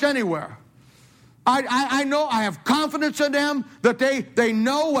trust anywhere. I know, I have confidence in them that they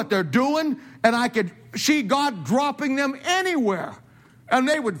know what they're doing, and I could see God dropping them anywhere. And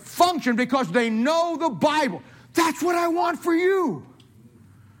they would function because they know the Bible. That's what I want for you.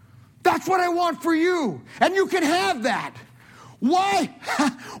 That's what I want for you. And you can have that. Why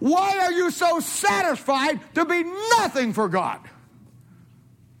are you so satisfied to be nothing for God?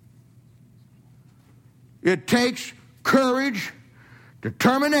 It takes courage,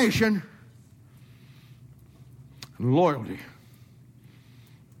 determination, and loyalty.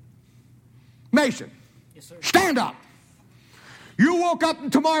 Mason, yes, sir. Stand up. You woke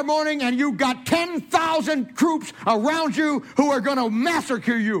up tomorrow morning and you got 10,000 troops around you who are going to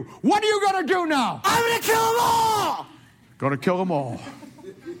massacre you. What are you going to do now? I'm going to kill them all. Going to kill them all.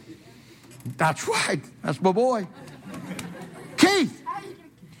 That's right. That's my boy. Keith,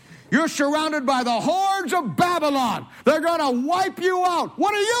 you're surrounded by the hordes of Babylon. They're going to wipe you out.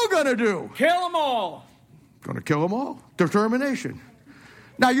 What are you going to do? Kill them all. Going to kill them all. Determination.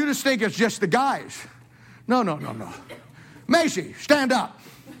 Now, you just think it's just the guys. No. Macy, stand up.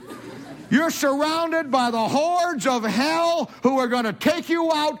 You're surrounded by the hordes of hell who are going to take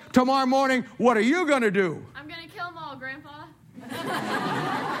you out tomorrow morning. What are you going to do? I'm going to kill them all, Grandpa.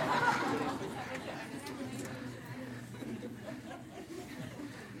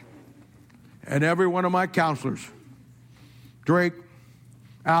 And every one of my counselors, Drake,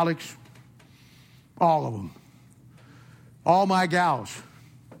 Alex, all of them, all my gals,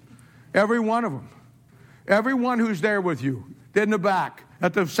 every one of them, everyone who's there with you, in the back,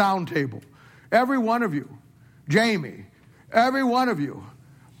 at the sound table, every one of you, Jamie, every one of you,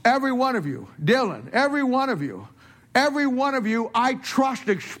 Dylan, every one of you, I trust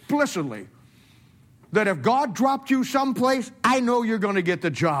explicitly that if God dropped you someplace, I know you're going to get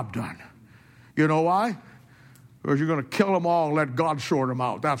the job done. You know why? Because you're going to kill them all and let God sort them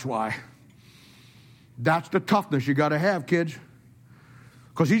out. That's why. That's the toughness you got to have, kids.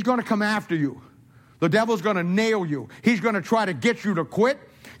 Because he's going to come after you. The devil's going to nail you. He's going to try to get you to quit.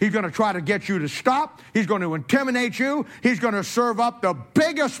 He's going to try to get you to stop. He's going to intimidate you. He's going to serve up the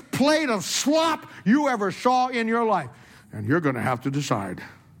biggest plate of slop you ever saw in your life. And you're going to have to decide.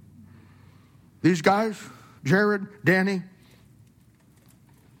 These guys, Jared, Danny,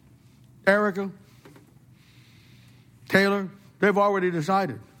 Erica, Taylor, they've already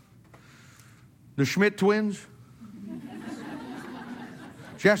decided. The Schmidt twins,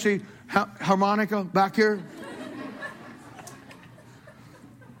 Jesse, harmonica back here.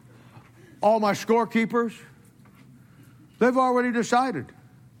 All my scorekeepers, they've already decided.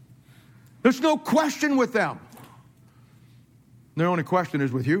 There's no question with them. The only question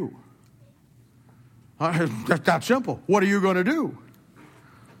is with you. That's that simple. What are you going to do?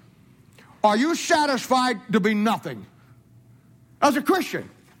 Are you satisfied to be nothing? As a Christian,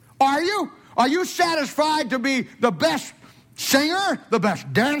 are you? Are you satisfied to be the best singer, the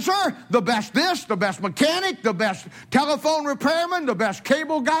best dancer, the best this, the best mechanic, the best telephone repairman, the best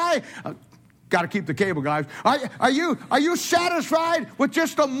cable guy? Got to keep the cable guys. Are you satisfied with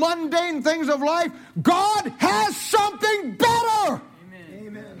just the mundane things of life? God has something better.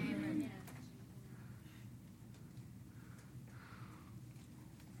 Amen.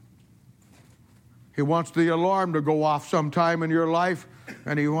 He wants the alarm to go off sometime in your life,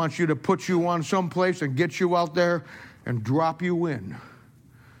 and he wants you to put you on someplace and get you out there and drop you in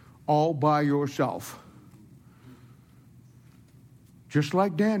all by yourself. Just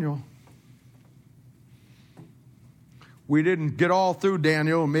like Daniel. We didn't get all through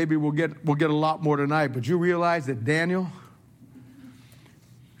Daniel, and maybe we'll get a lot more tonight, but you realize that Daniel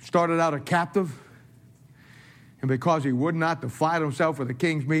started out a captive, and because he would not defile himself with the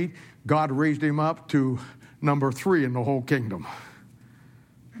king's meat, God raised him up to number 3 in the whole kingdom.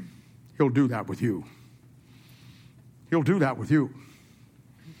 He'll do that with you. He'll do that with you.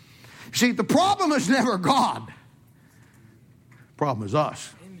 See, the problem is never God. The problem is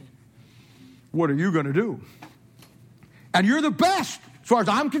us. Amen. What are you going to do? And you're the best, as far as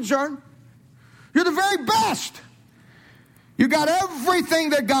I'm concerned. You're the very best. You got everything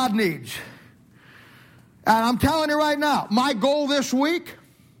that God needs. And I'm telling you right now, my goal this week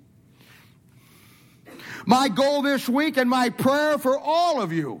and my prayer for all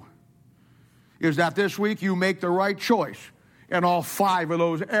of you is that this week you make the right choice in all 5 of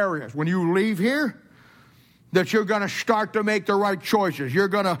those areas. When you leave here, that you're going to start to make the right choices. You're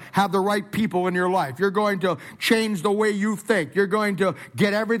going to have the right people in your life. You're going to change the way you think. You're going to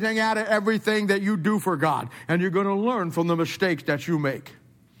get everything out of everything that you do for God. And you're going to learn from the mistakes that you make.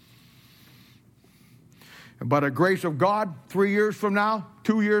 And by the grace of God, 3 years from now,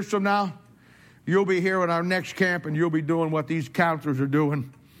 2 years from now, you'll be here in our next camp and you'll be doing what these counselors are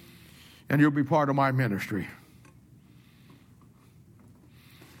doing. And you'll be part of my ministry.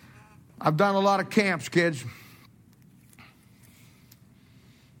 I've done a lot of camps, kids.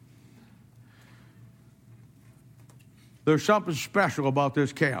 There's something special about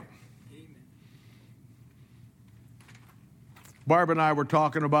this camp. Barb and I were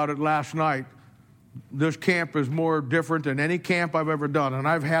talking about it last night. This camp is more different than any camp I've ever done, and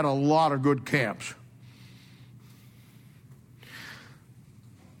I've had a lot of good camps.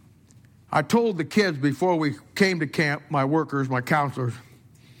 I told the kids before we came to camp, my workers, my counselors,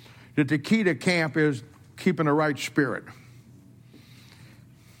 that the key to camp is keeping the right spirit.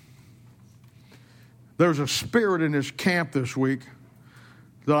 There's a spirit in this camp this week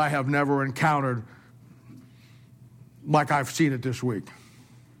that I have never encountered like I've seen it this week.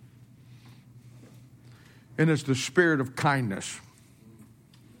 And it's the spirit of kindness.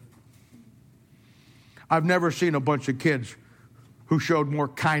 I've never seen a bunch of kids who showed more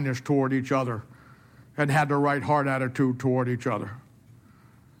kindness toward each other and had the right heart attitude toward each other.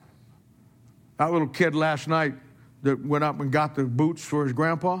 That little kid last night that went up and got the boots for his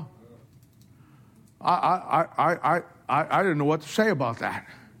grandpa, I didn't know what to say about that.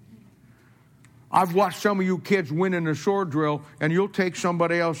 I've watched some of you kids win in the sword drill, and you'll take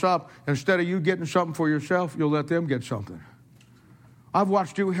somebody else up. Instead of you getting something for yourself, you'll let them get something. I've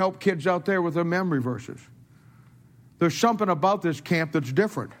watched you help kids out there with their memory verses. There's something about this camp that's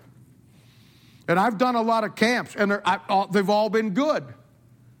different. And I've done a lot of camps, and they've all been good.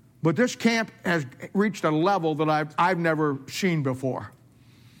 But this camp has reached a level that I've never seen before.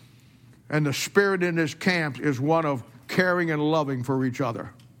 And the spirit in this camp is one of caring and loving for each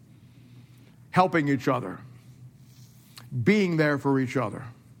other, helping each other, being there for each other.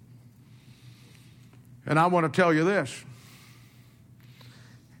 And I want to tell you this.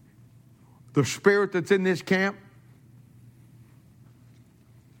 The spirit that's in this camp,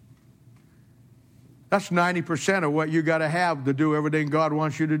 that's 90% of what you got to have to do everything God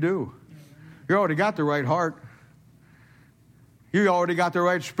wants you to do. You already got the right heart. You already got the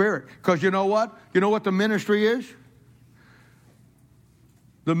right spirit. Because you know what? You know what the ministry is?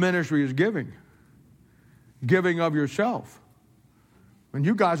 The ministry is giving. Giving of yourself. And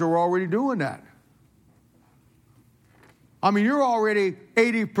you guys are already doing that. I mean, you're already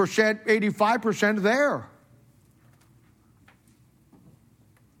 80%, 85% there.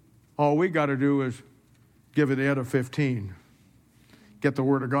 All we got to do is give it the other 15. Get the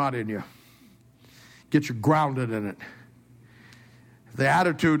Word of God in you. Get you grounded in it. The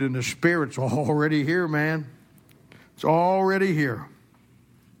attitude and the Spirit's already here, man. It's already here.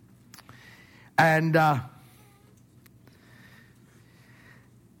 And the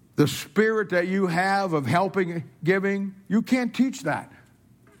spirit that you have of helping, giving, you can't teach that.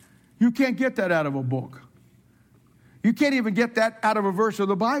 You can't get that out of a book. You can't even get that out of a verse of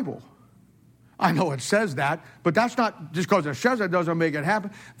the Bible. I know it says that, but that's not just because it says it doesn't make it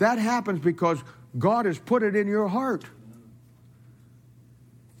happen. That happens because God has put it in your heart.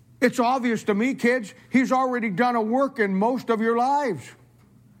 It's obvious to me, kids, He's already done a work in most of your lives.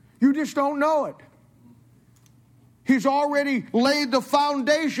 You just don't know it. He's already laid the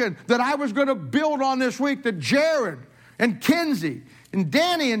foundation that I was going to build on this week, that Jared and Kinsey and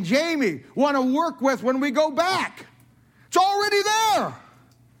Danny and Jamie want to work with when we go back. It's already there.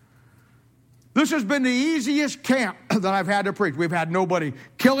 This has been the easiest camp that I've had to preach. We've had nobody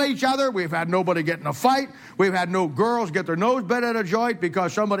kill each other. We've had nobody get in a fight. We've had no girls get their nose bent at a joint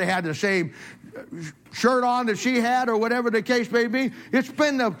because somebody had the same shirt on that she had or whatever the case may be. It's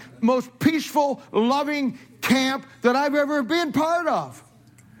been the most peaceful, loving camp that I've ever been part of.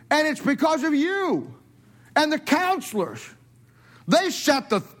 And it's because of you and the counselors. They set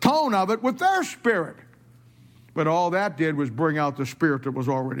the tone of it with their spirit. But all that did was bring out the spirit that was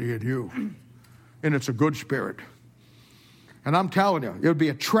already in you. And it's a good spirit. And I'm telling you, it would be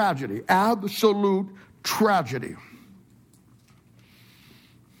a tragedy, absolute tragedy.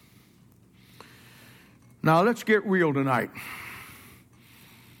 Now, let's get real tonight.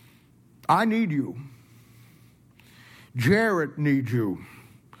 I need you. Jared needs you.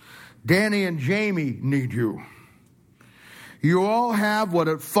 Danny and Jamie need you. You all have what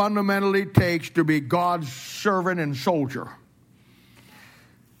it fundamentally takes to be God's servant and soldier.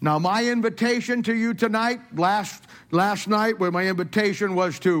 Now, my invitation to you tonight, last night, where my invitation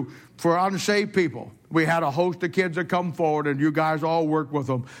was for unsaved people. We had a host of kids that come forward, and you guys all work with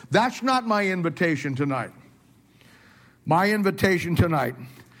them. That's not my invitation tonight. My invitation tonight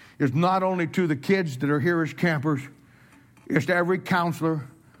is not only to the kids that are here as campers, it's to every counselor,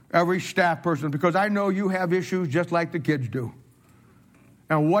 every staff person, because I know you have issues just like the kids do.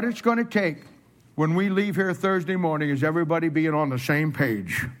 And what it's going to take when we leave here Thursday morning is everybody being on the same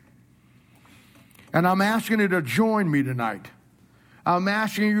page. And I'm asking you to join me tonight. I'm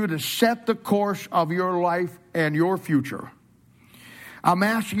asking you to set the course of your life and your future. I'm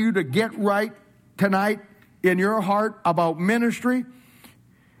asking you to get right tonight in your heart about ministry.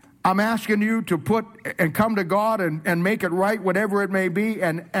 I'm asking you to put and come to God and make it right, whatever it may be.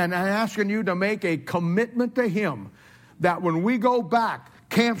 And I'm asking you to make a commitment to Him that when we go back,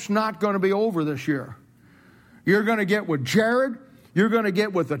 camp's not going to be over this year. You're going to get with Jared. You're going to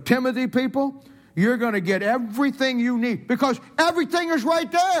get with the Timothy people. You're going to get everything you need because everything is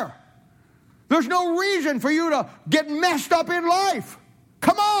right there. There's no reason for you to get messed up in life.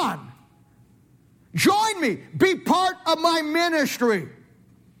 Come on. Join me. Be part of my ministry.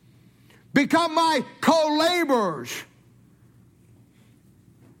 Become my co-laborers.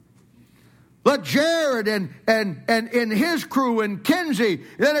 Let Jared and his crew and Kinsey,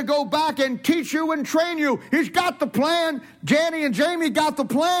 then go back and teach you and train you. He's got the plan. Danny and Jamie got the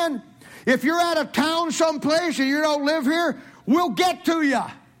plan. If you're out of town someplace and you don't live here, we'll get to you.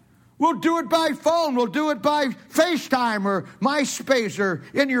 We'll do it by phone. We'll do it by FaceTime or MySpace or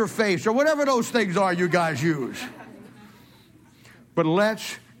In Your Face or whatever those things are you guys use. But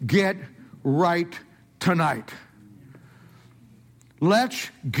let's get right tonight.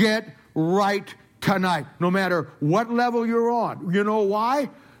 Let's get right tonight, no matter what level you're on. You know why?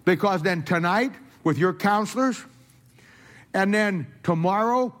 Because then tonight, with your counselors, and then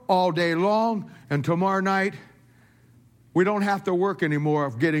tomorrow, all day long, and tomorrow night, we don't have to work anymore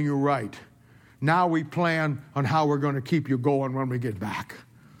of getting you right. Now we plan on how we're going to keep you going when we get back.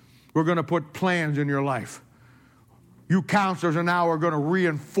 We're going to put plans in your life. You counselors are now going to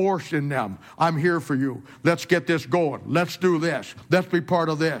reinforce in them. I'm here for you. Let's get this going. Let's do this. Let's be part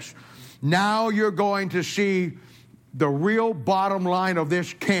of this. Now you're going to see the real bottom line of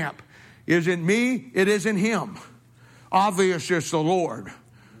this camp. Isn't me, it isn't him. Obviously, it's the Lord.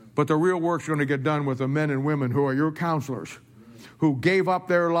 But the real work's going to get done with the men and women who are your counselors. who gave up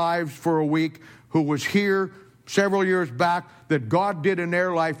their lives for a week, who was here several years back, that God did in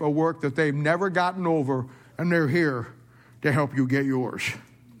their life a work that they've never gotten over, and they're here to help you get yours.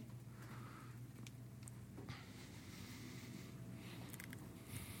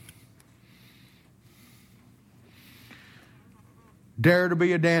 Dare to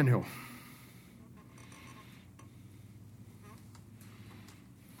be a Daniel.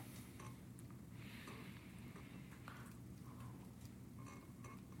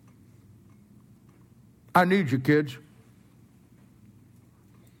 I need you, kids.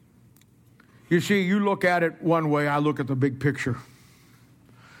 You see, you look at it one way, I look at the big picture.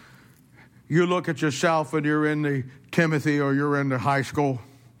 You look at yourself and you're in the Timothy or you're in the high school,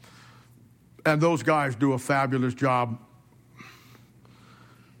 and those guys do a fabulous job.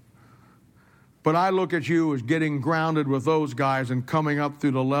 But I look at you as getting grounded with those guys and coming up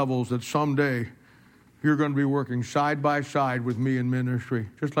through the levels that someday you're going to be working side by side with me in ministry,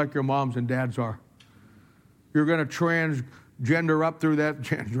 just like your moms and dads are. You're going to transgender up through that.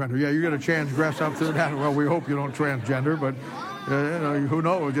 Transgender, yeah, you're going to transgress up through that. Well, we hope you don't transgender, but who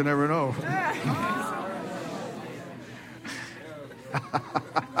knows? You never know.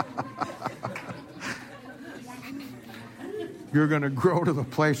 You're going to grow to the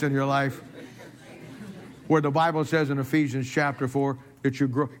place in your life where the Bible says in Ephesians chapter 4 that you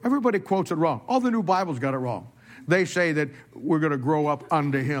grow. Everybody quotes it wrong. All the new Bibles got it wrong. They say that we're going to grow up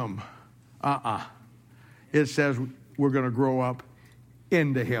unto Him. It says we're going to grow up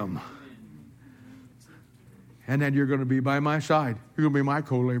into Him. And then you're going to be by my side. You're going to be my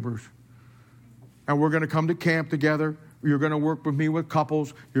co-laborers. And we're going to come to camp together. You're going to work with me with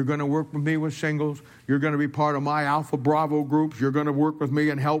couples. You're going to work with me with singles. You're going to be part of my Alpha Bravo groups. You're going to work with me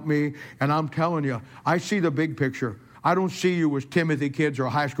and help me. And I'm telling you, I see the big picture. I don't see you as Timothy kids or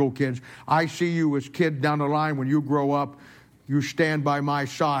high school kids. I see you as kids down the line. When you grow up, you stand by my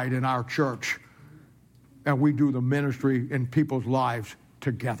side in our church. And we do the ministry in people's lives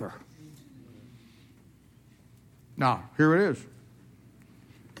together. Now, here it is.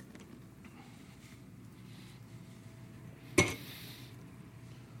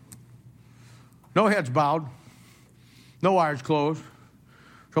 No heads bowed. No eyes closed.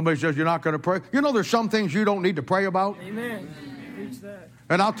 Somebody says you're not going to pray. You know there's some things you don't need to pray about. Amen. Preach that.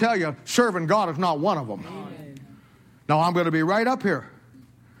 And I'll tell you, serving God is not one of them. Amen. Now, I'm going to be right up here.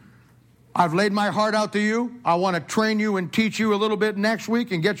 I've laid my heart out to you. I want to train you and teach you a little bit next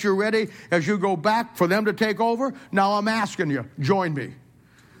week and get you ready as you go back for them to take over. Now I'm asking you, join me.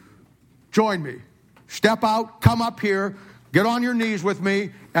 Join me. Step out, come up here, get on your knees with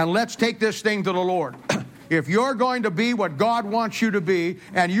me, and let's take this thing to the Lord. If you're going to be what God wants you to be,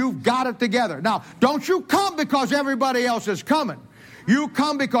 and you've got it together. Now, don't you come because everybody else is coming. You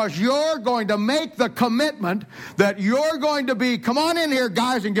come because you're going to make the commitment that you're going to be, come on in here,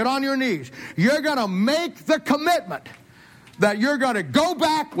 guys, and get on your knees. You're going to make the commitment that you're going to go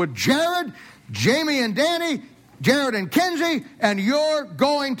back with Jared, Jamie and Danny, Jared and Kinsey, and you're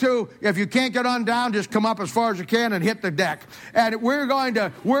going to, if you can't get on down, just come up as far as you can and hit the deck. And we're going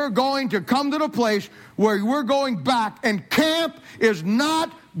to come to the place where we're going back, and camp is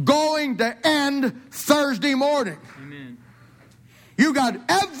not going to end Thursday morning. Amen. You got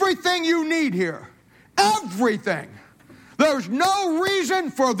everything you need here. Everything. There's no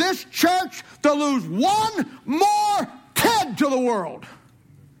reason for this church to lose one more kid to the world.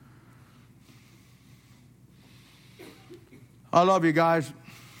 I love you guys.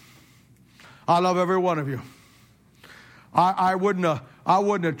 I love every one of you. I wouldn't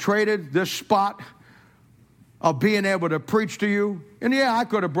have traded this spot of being able to preach to you. And yeah, I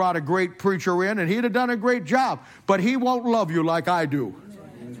could have brought a great preacher in and he'd have done a great job. But he won't love you like I do.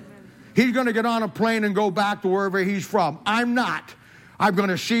 He's going to get on a plane and go back to wherever he's from. I'm not. I'm going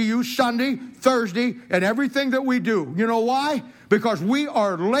to see you Sunday, Thursday, and everything that we do. You know why? Because we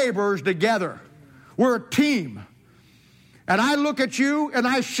are laborers together. We're a team. And I look at you and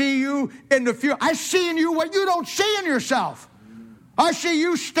I see you in the future. I see in you what you don't see in yourself. I see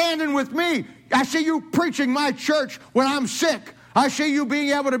you standing with me. I see you preaching my church when I'm sick. I see you being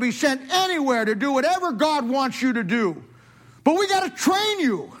able to be sent anywhere to do whatever God wants you to do. But we got to train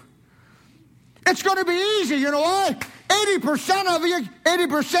you. It's going to be easy. You know why? 80% of you,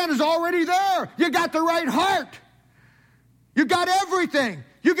 80% is already there. You got the right heart. You got everything.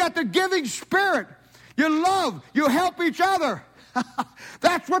 You got the giving spirit. You love. You help each other.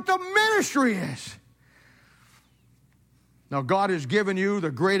 That's what the ministry is. Now, God has given you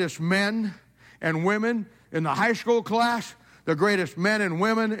the greatest men and women in the high school class, the greatest men and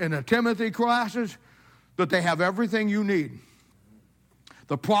women in the Timothy classes, that they have everything you need.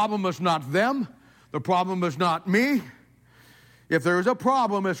 The problem is not them. The problem is not me. If there is a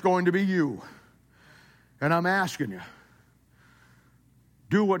problem, it's going to be you. And I'm asking you,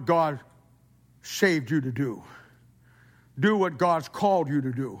 do what God saved you to do. Do what God's called you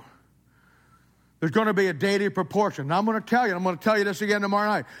to do. There's going to be a daily proportion. Now I'm going to tell you this again tomorrow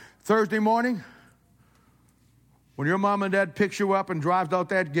night. Thursday morning, when your mom and dad picks you up and drives out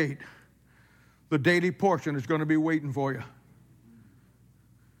that gate, the daily portion is going to be waiting for you.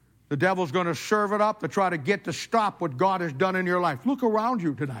 The devil's going to serve it up to try to get to stop what God has done in your life. Look around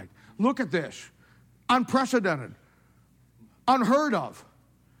you tonight. Look at this. Unprecedented. Unheard of.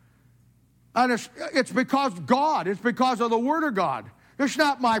 And it's because God. It's because of the Word of God. It's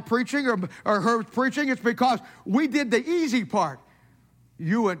not my preaching or her preaching. It's because we did the easy part.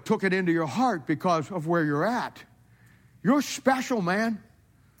 You took it into your heart because of where you're at. You're special, man.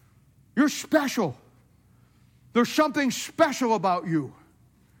 You're special. There's something special about you.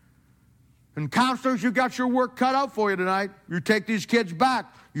 And counselors, you got your work cut out for you tonight. You take these kids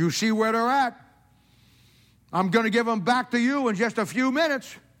back. You see where they're at. I'm going to give them back to you in just a few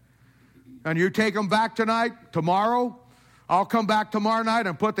minutes. And you take them back tonight, tomorrow. I'll come back tomorrow night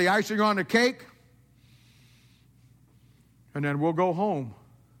and put the icing on the cake. And then we'll go home.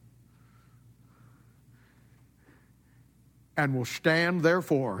 And we'll stand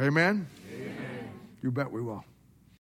therefore. Amen? Amen. You bet we will.